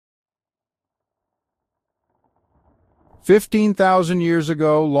15,000 years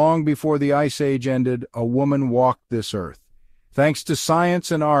ago, long before the Ice Age ended, a woman walked this earth. Thanks to science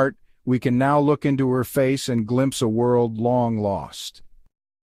and art, we can now look into her face and glimpse a world long lost.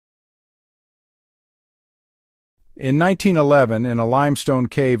 In 1911, in a limestone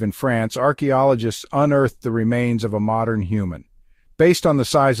cave in France, archaeologists unearthed the remains of a modern human. Based on the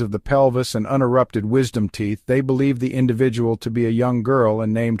size of the pelvis and unerupted wisdom teeth, they believed the individual to be a young girl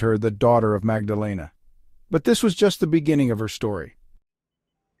and named her the daughter of Magdalene. But this was just the beginning of her story.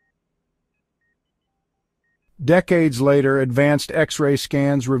 Decades later, advanced X-ray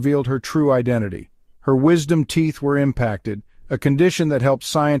scans revealed her true identity. Her wisdom teeth were impacted, a condition that helped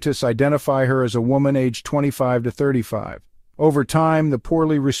scientists identify her as a woman aged 25 to 35. Over time, the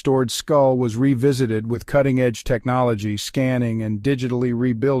poorly restored skull was revisited with cutting-edge technology, scanning and digitally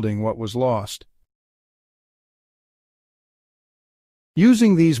rebuilding what was lost.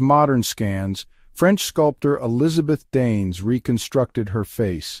 Using these modern scans, French sculptor Elisabeth Daynes reconstructed her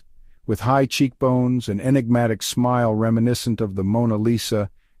face. With high cheekbones, an enigmatic smile reminiscent of the Mona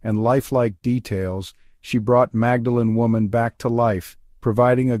Lisa, and lifelike details, she brought Magdalene Woman back to life,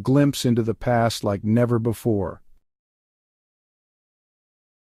 providing a glimpse into the past like never before.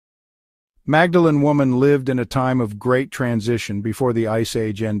 Magdalene Woman lived in a time of great transition before the Ice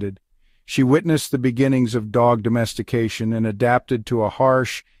Age ended. She witnessed the beginnings of dog domestication and adapted to a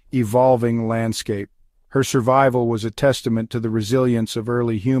harsh, evolving landscape. Her survival was a testament to the resilience of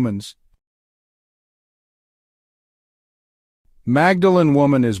early humans. Magdalene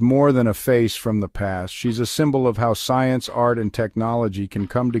Woman is more than a face from the past. She's a symbol of how science, art, and technology can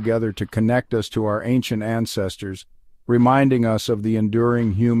come together to connect us to our ancient ancestors, reminding us of the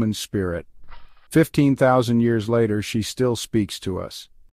enduring human spirit. 15,000 years later, she still speaks to us.